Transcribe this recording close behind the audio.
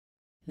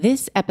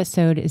This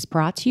episode is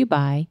brought to you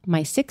by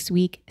my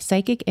 6-week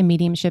Psychic and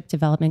Mediumship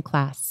Development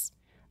class.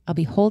 I'll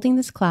be holding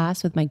this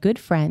class with my good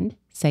friend,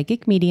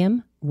 psychic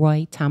medium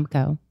Roy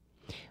Tomko.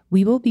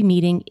 We will be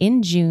meeting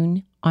in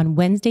June on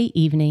Wednesday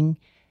evening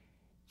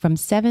from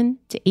 7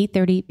 to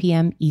 8:30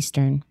 p.m.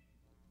 Eastern.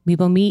 We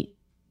will meet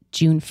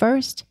June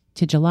 1st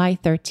to July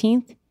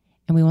 13th,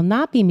 and we will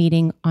not be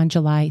meeting on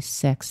July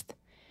 6th.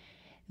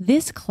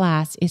 This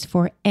class is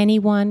for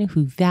anyone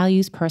who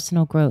values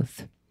personal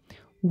growth,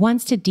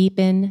 wants to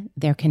deepen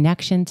their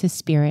connection to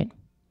spirit,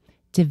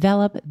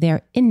 develop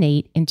their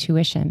innate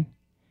intuition,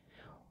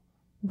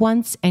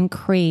 wants and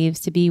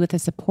craves to be with a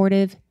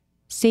supportive,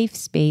 safe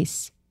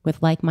space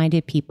with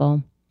like-minded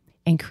people,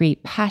 and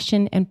create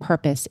passion and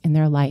purpose in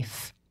their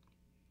life.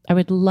 I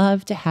would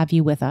love to have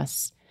you with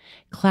us.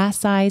 Class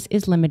size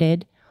is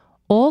limited.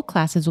 All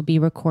classes will be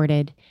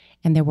recorded,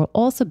 and there will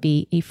also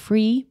be a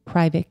free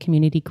private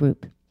community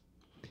group.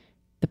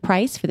 The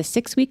price for the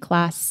 6-week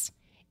class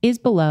is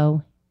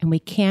below, and we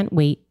can't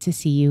wait to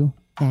see you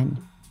then.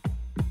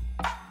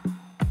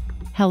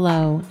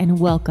 Hello, and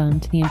welcome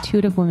to the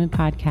Intuitive Women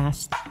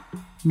Podcast.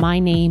 My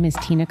name is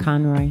Tina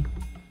Conroy.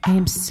 I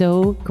am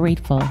so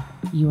grateful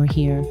you are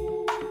here.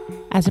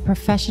 As a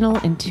professional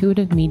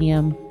intuitive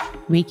medium,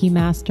 Reiki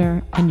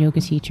master, and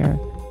yoga teacher,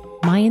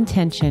 my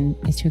intention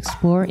is to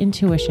explore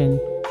intuition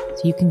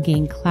so you can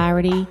gain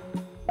clarity,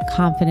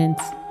 confidence,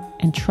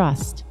 and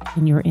trust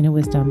in your inner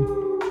wisdom.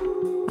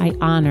 I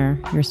honor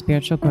your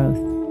spiritual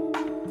growth.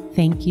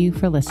 Thank you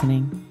for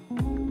listening.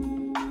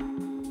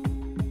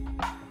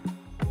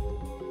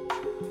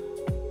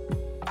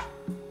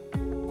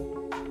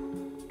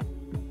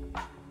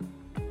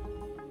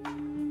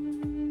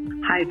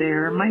 Hi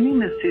there, my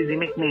name is Susie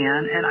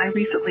McMahon, and I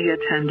recently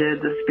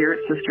attended the Spirit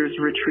Sisters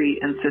retreat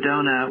in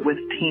Sedona with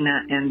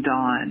Tina and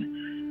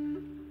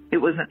Dawn. It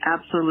was an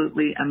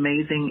absolutely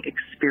amazing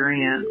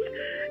experience,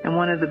 and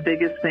one of the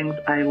biggest things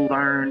I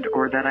learned,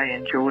 or that I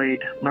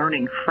enjoyed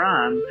learning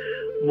from,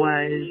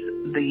 was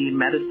the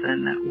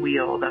medicine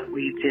wheel that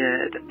we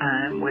did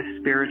with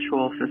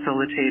spiritual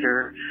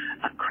facilitator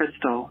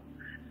Crystal.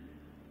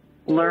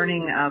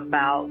 Learning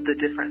about the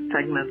different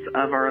segments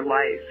of our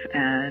life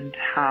and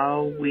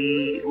how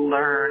we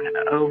learn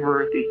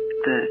over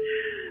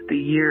the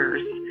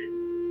years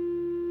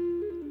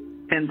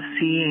and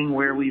seeing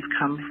where we've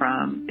come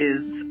from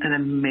is an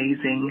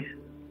amazing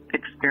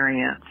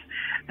experience.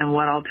 And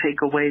what I'll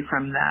take away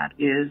from that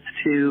is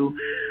to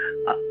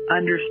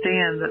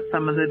understand that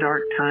some of the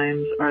dark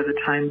times are the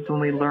times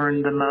when we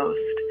learn the most,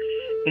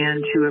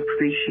 and to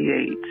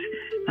appreciate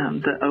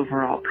the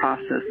overall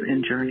process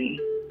and journey.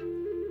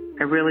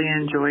 I really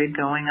enjoyed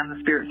going on the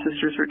Spirit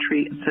Sisters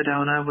retreat in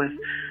Sedona with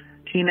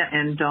Tina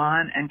and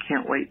Dawn, and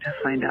can't wait to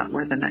find out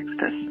where the next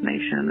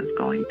destination is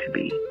going to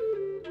be.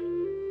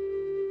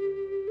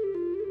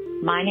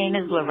 My name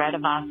is Loretta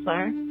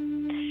Vossler.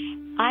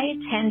 I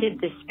attended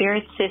the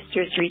Spirit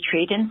Sisters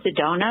retreat in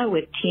Sedona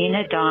with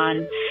Tina,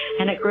 Dawn,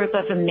 and a group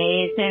of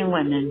amazing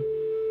women.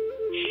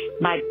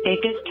 My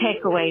biggest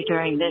takeaway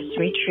during this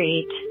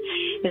retreat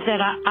is that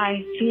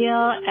I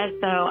feel as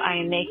though I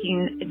am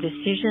making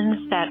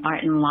decisions that are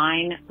in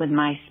line with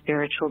my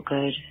spiritual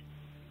good.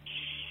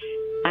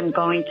 I'm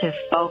going to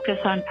focus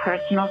on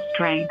personal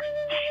strength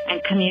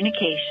and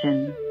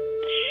communication,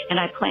 and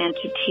I plan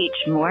to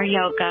teach more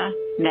yoga,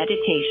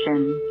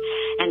 meditation,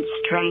 and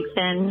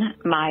strengthen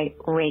my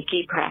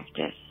Reiki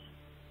practice.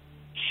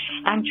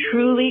 I'm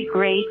truly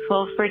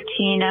grateful for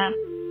Tina,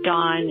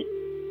 Dawn,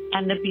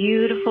 and the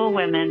beautiful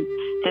women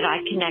that I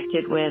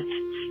connected with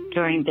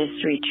during this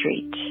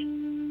retreat.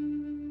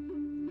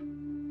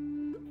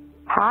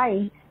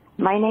 Hi,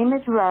 my name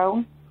is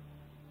Ro.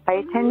 I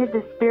attended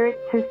the Spirit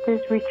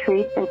Sisters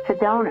retreat in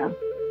Sedona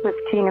with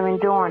Tina and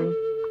Dawn.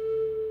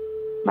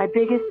 My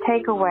biggest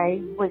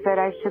takeaway was that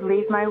I should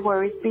leave my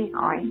worries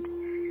behind,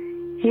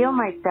 heal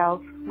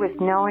myself with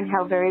knowing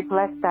how very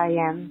blessed I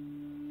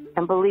am,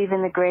 and believe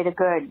in the greater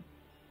good.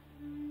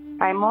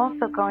 I'm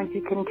also going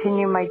to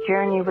continue my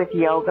journey with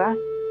yoga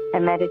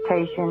and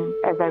meditation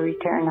as I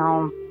return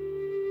home.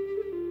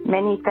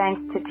 Many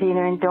thanks to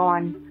Tina and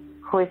Dawn,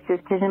 who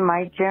assisted in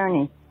my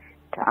journey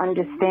to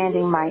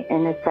understanding my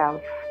inner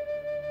self.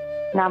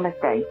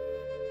 Namaste.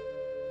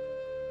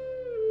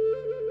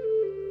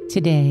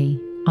 Today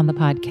on the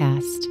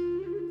podcast,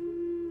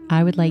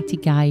 I would like to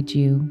guide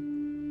you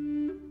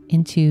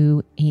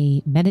into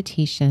a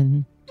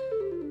meditation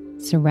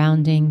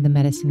surrounding the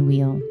medicine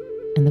wheel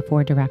and the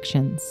 4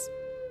 directions.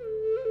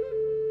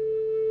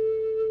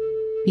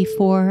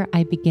 Before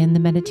I begin the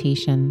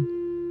meditation,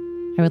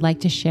 I would like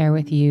to share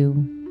with you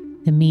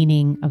the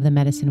meaning of the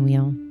medicine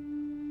wheel.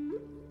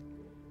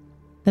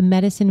 The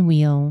medicine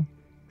wheel,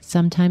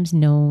 sometimes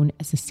known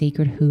as the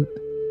sacred hoop,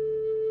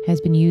 has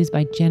been used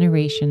by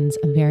generations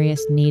of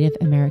various Native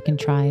American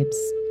tribes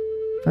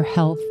for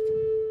health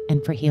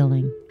and for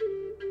healing.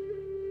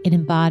 It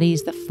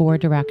embodies the 4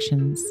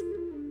 directions,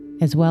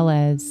 as well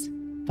as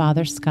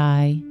Father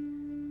Sky,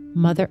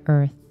 Mother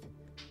Earth,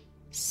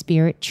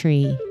 Spirit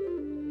Tree,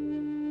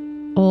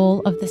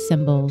 all of the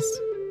symbols,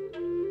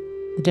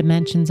 the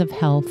dimensions of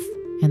health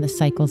and the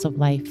cycles of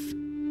life.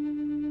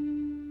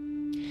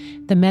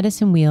 The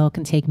medicine wheel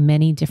can take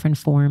many different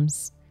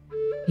forms.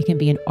 It can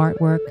be an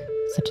artwork,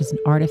 such as an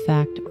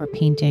artifact or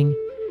painting,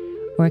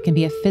 or it can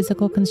be a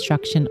physical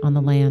construction on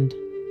the land.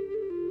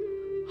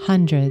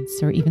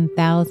 Hundreds or even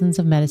thousands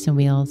of medicine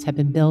wheels have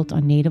been built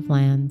on native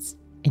lands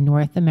in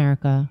North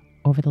America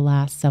over the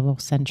last several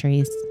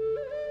centuries.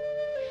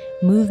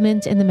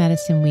 Movement in the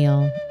medicine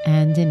wheel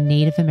and in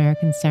Native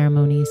American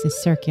ceremonies is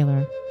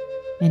circular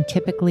and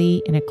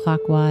typically in a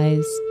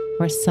clockwise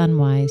or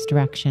sunwise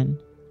direction.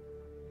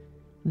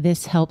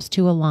 This helps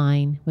to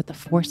align with the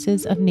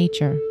forces of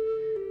nature,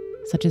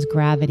 such as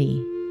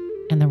gravity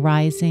and the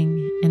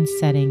rising and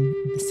setting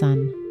of the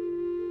sun.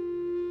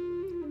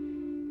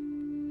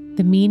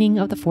 The meaning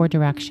of the four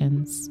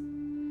directions.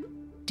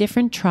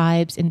 Different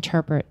tribes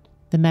interpret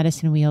the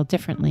medicine wheel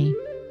differently.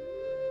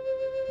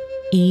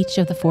 Each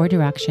of the four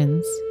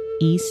directions,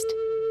 east,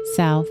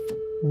 south,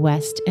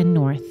 west, and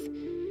north,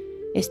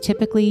 is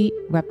typically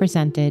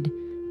represented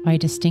by a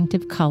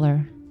distinctive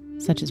color,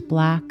 such as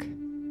black,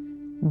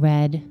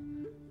 red,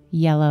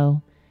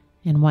 yellow,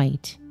 and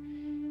white,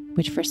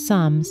 which for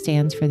some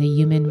stands for the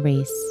human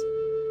race.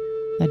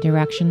 The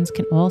directions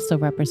can also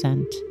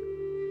represent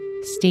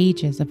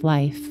stages of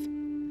life: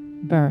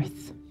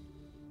 birth,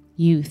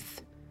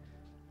 youth,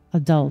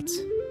 adult,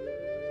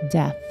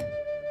 death,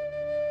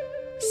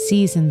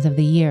 seasons of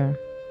the year: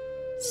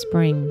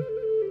 spring,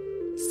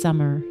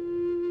 summer,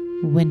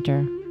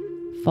 winter,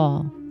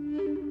 fall,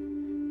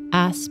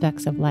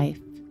 aspects of life: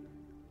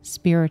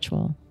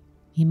 spiritual,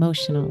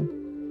 emotional,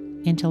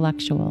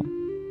 intellectual,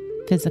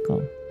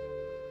 physical,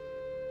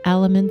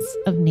 elements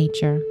of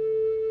nature: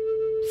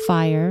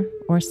 fire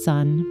or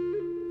sun,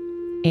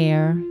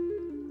 air,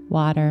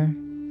 water,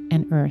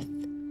 and earth,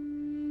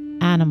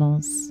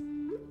 animals: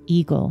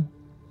 eagle,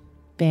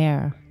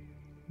 bear,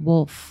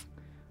 wolf,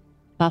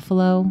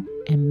 buffalo,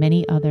 and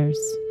many others,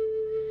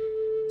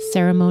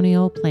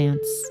 ceremonial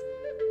plants: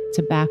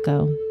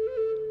 tobacco,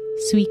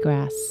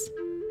 sweetgrass,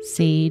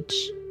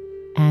 sage,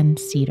 and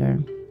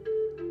cedar.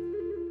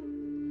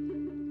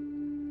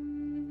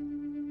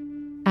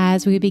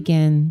 As we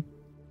begin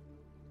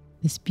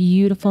this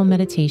beautiful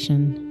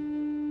meditation,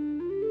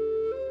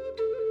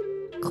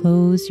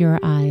 close your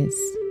eyes.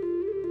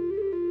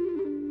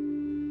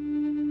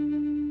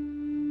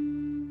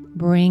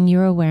 Bring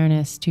your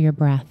awareness to your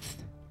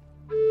breath.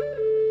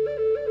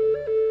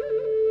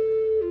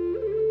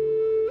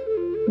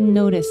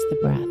 Notice the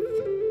breath.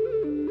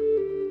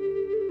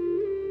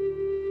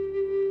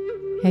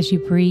 As you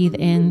breathe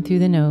in through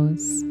the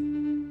nose,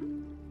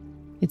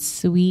 it's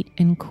sweet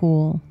and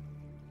cool.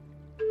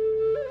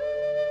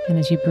 And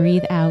as you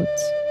breathe out,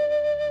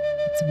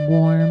 it's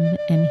warm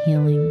and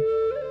healing.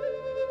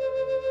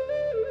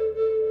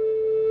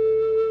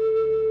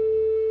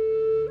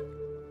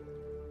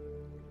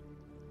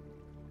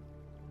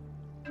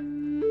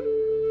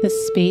 The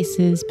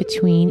spaces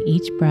between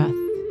each breath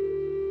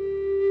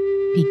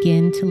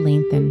begin to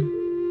lengthen.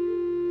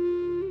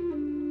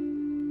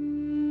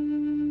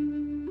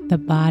 The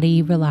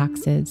body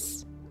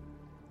relaxes,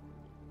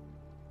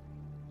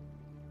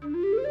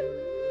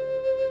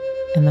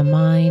 and the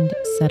mind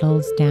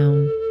settles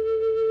down.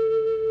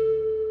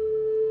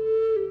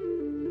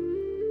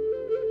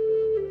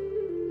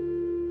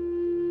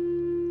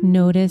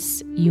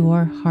 Notice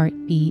your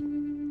heartbeat.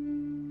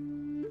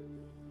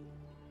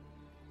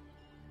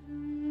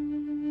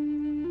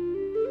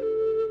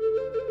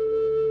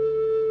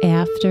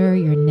 After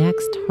your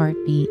next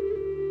heartbeat,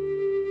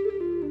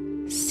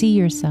 see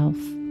yourself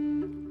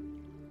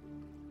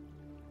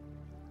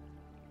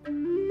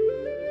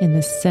in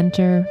the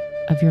center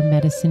of your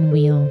medicine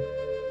wheel.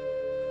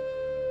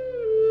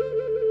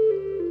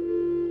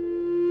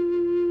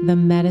 The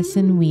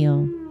medicine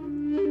wheel,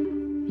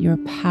 your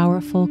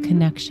powerful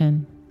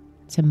connection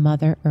to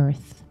Mother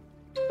Earth.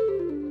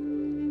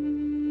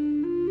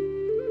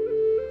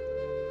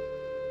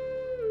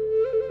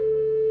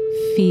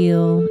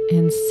 Feel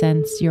and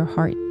sense your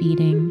heart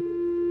beating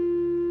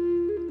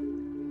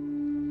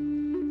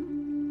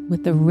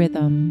with the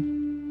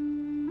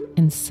rhythm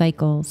and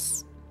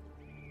cycles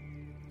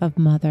of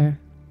Mother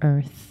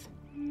Earth.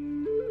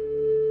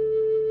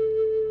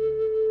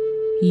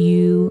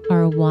 You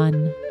are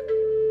one,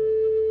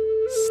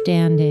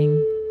 standing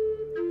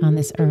on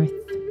this earth.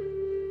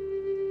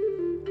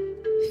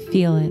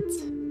 Feel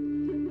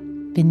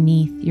it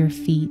beneath your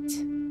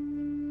feet.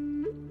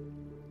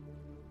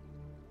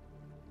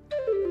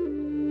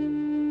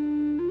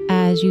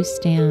 As you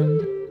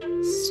stand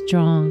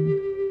strong,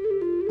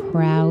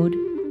 proud,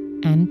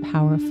 and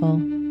powerful,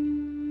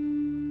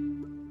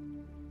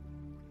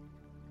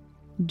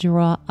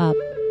 draw up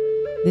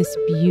this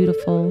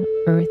beautiful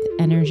earth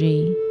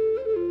energy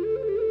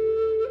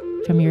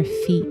from your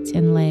feet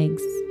and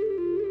legs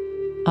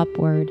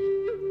upward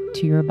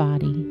to your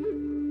body.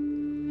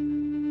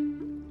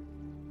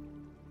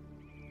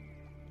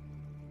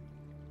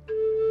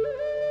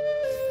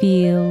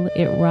 Feel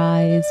it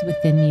rise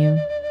within you.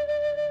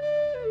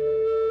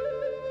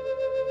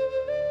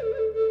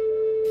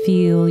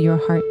 Feel your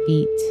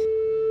heartbeat.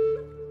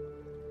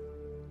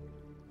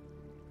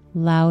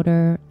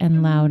 louder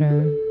and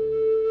louder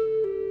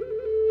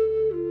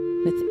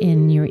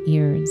within your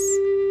ears.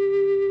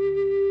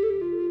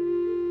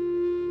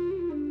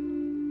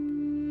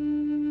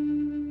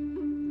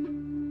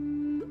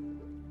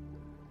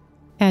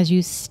 As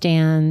you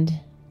stand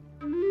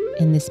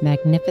in this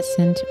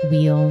magnificent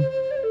wheel,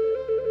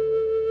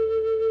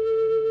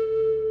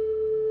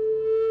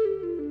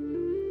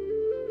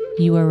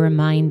 you are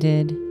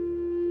reminded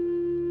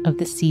of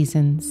the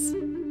seasons.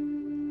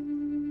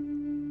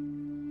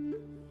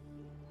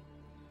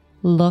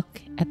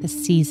 Look at the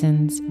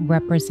seasons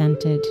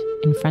represented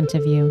in front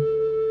of you.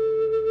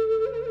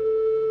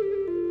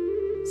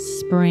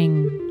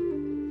 Spring,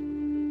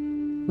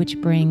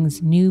 which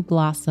brings new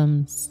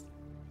blossoms,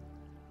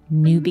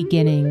 new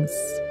beginnings,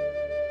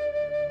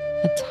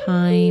 a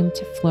time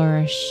to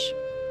flourish,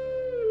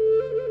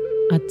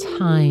 a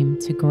time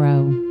to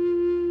grow.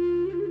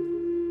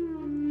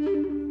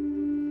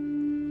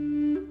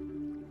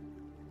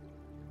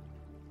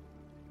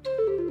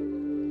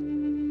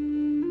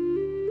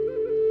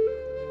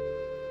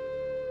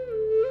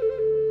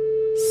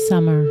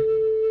 Summer,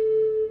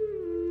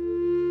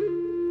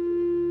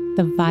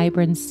 the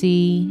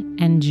vibrancy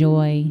and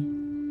joy,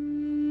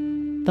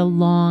 the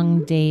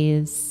long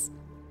days,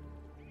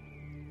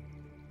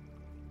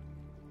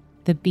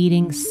 the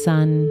beating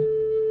sun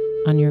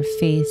on your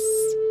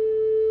face,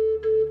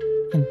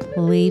 and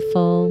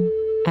playful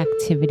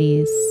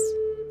activities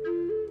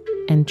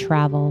and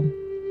travel.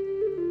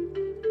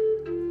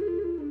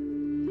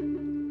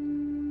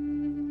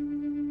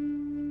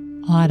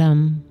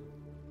 Autumn,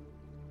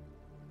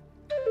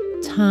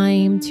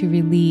 time to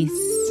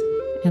release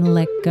and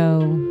let go,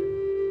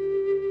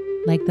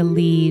 like the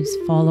leaves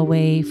fall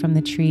away from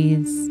the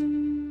trees.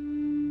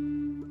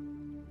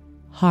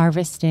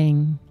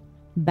 Harvesting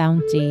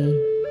bounty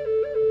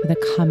for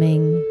the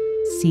coming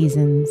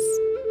seasons.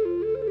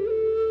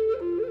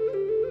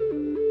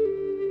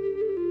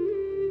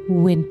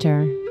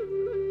 Winter,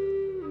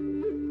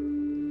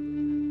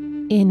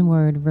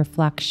 inward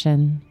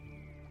reflection,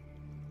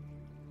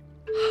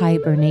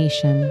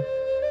 hibernation,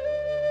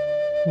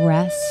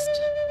 rest,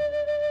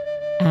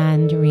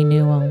 and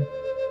renewal.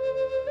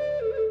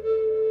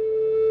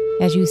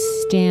 As you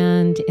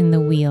stand in the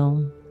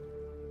wheel,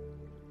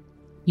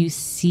 you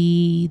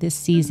see the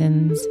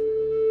seasons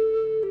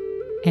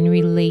and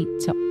relate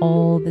to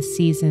all the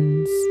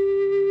seasons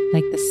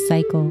like the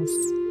cycles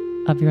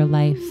of your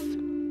life.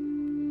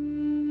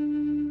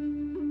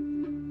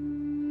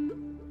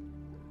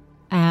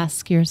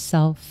 Ask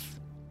yourself,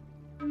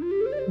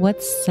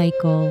 what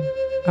cycle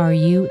are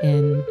you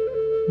in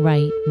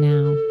right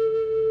now?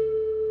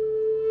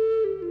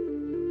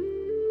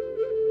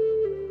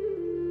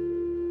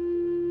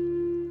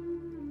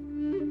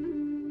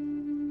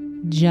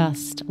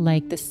 Just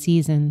like the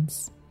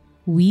seasons,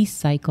 we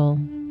cycle.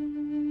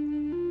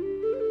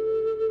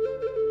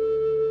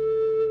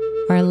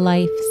 Our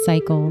life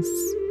cycles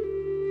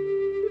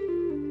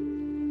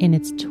in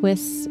its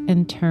twists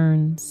and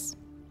turns,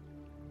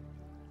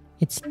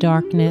 its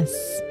darkness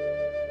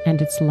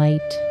and its light,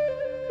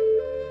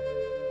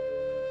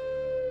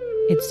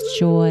 its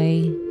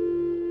joy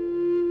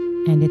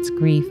and its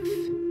grief,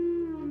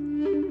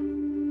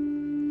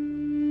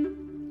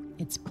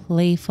 its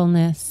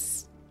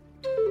playfulness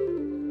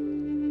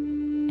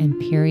and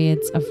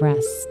periods of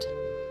rest.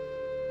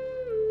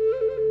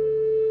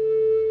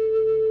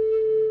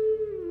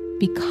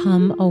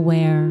 Become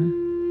aware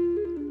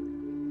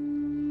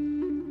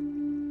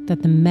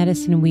that the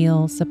medicine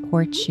wheel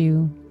supports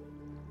you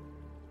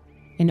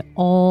in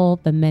all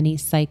the many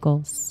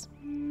cycles.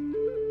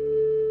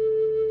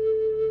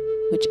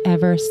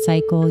 Whichever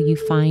cycle you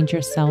find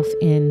yourself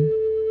in,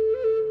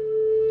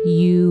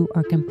 you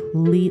are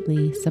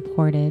completely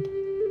supported.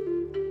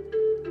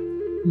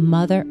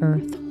 Mother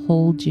Earth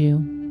holds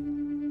you.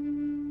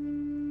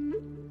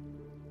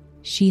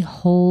 She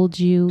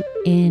holds you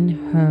in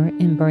her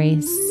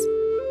embrace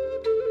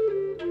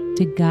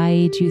to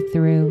guide you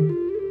through,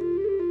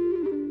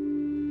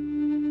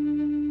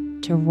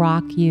 to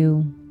rock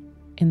you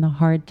in the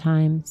hard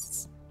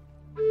times,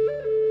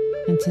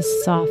 and to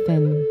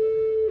soften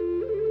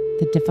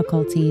the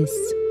difficulties.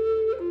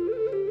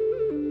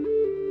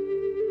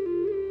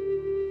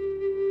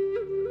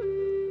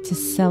 To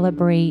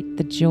celebrate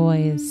the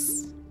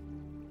joys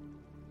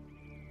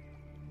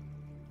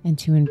and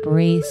to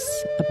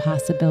embrace the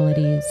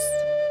possibilities.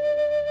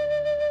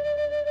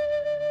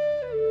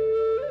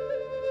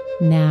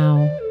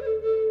 Now,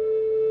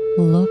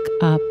 look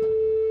up.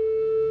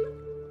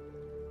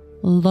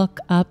 Look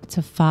up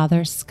to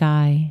Father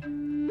Sky.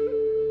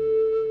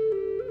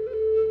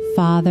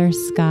 Father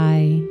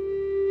Sky,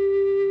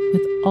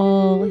 with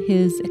all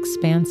his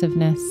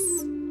expansiveness,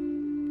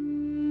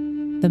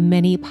 the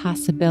many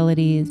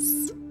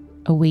possibilities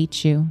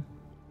await you.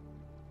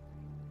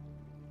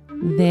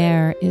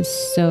 There is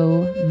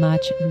so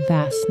much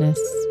vastness.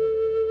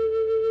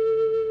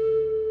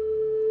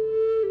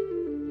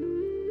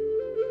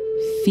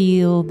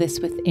 Feel this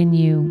within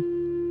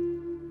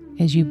you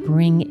as you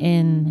bring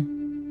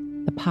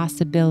in the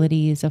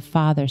possibilities of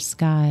Father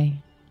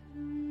Sky.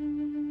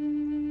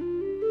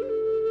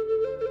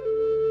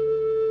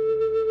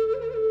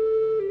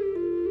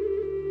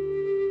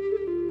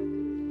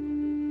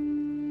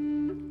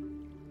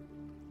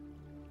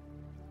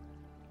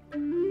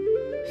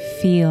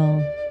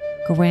 Feel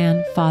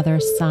Grandfather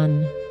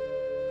Sun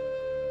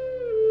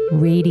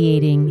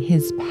radiating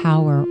his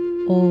power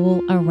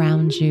all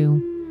around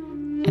you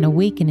and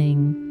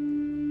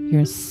awakening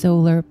your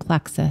solar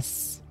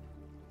plexus.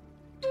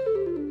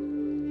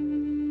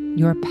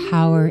 Your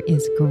power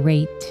is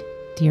great,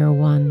 dear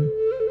one.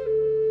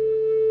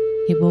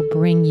 It will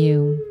bring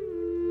you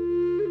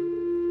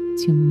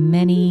to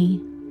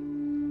many,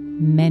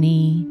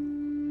 many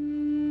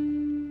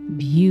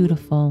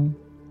beautiful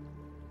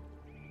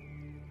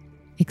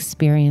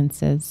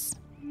experiences.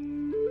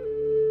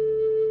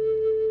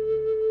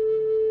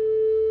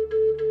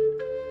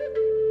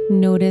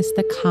 Notice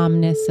the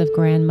calmness of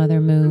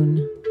Grandmother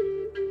Moon.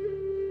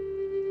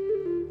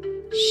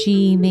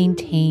 She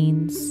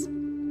maintains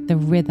the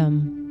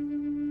rhythm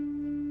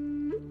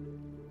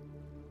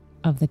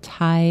of the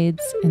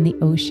tides and the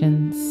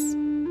oceans.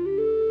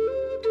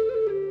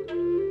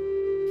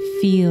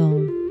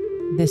 Feel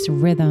this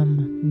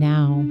rhythm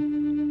now.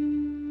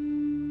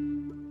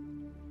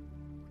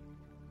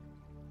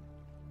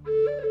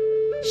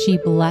 She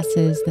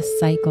blesses the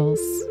cycles,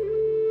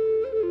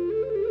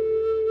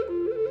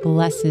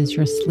 blesses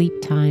your sleep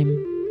time,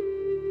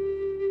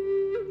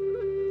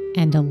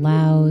 and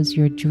allows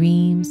your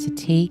dreams to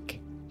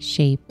take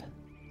shape.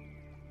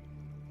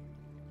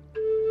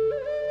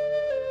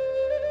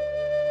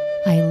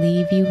 I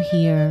leave you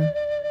here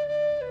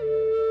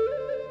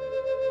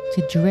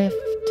to drift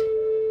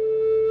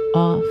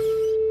off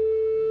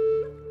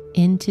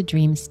into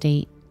dream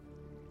state.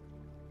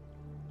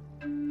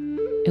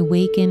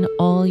 Awaken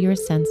all your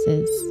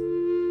senses.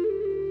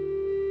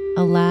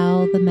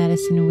 Allow the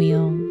medicine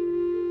wheel,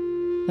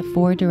 the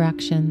 4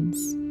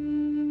 directions,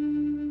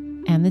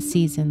 and the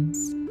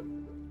seasons.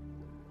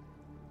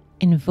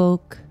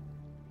 Invoke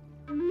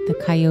the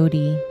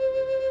coyote,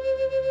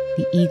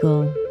 the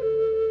eagle,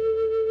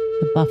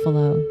 the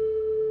buffalo,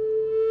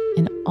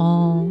 and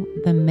all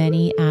the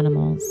many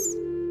animals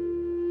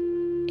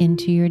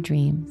into your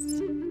dreams.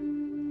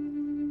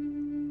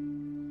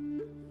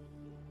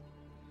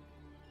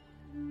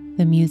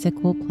 The music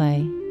will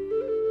play.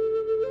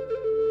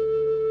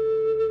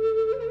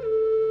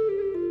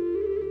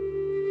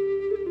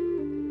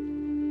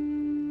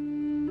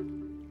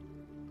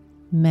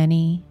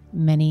 Many,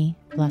 many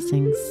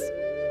blessings.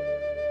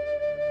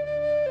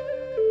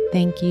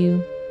 Thank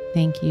you,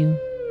 thank you,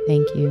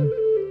 thank you.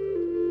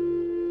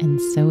 And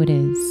so it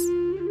is.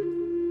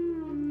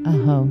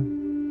 Aho.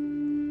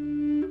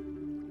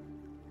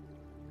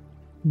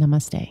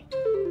 Namaste.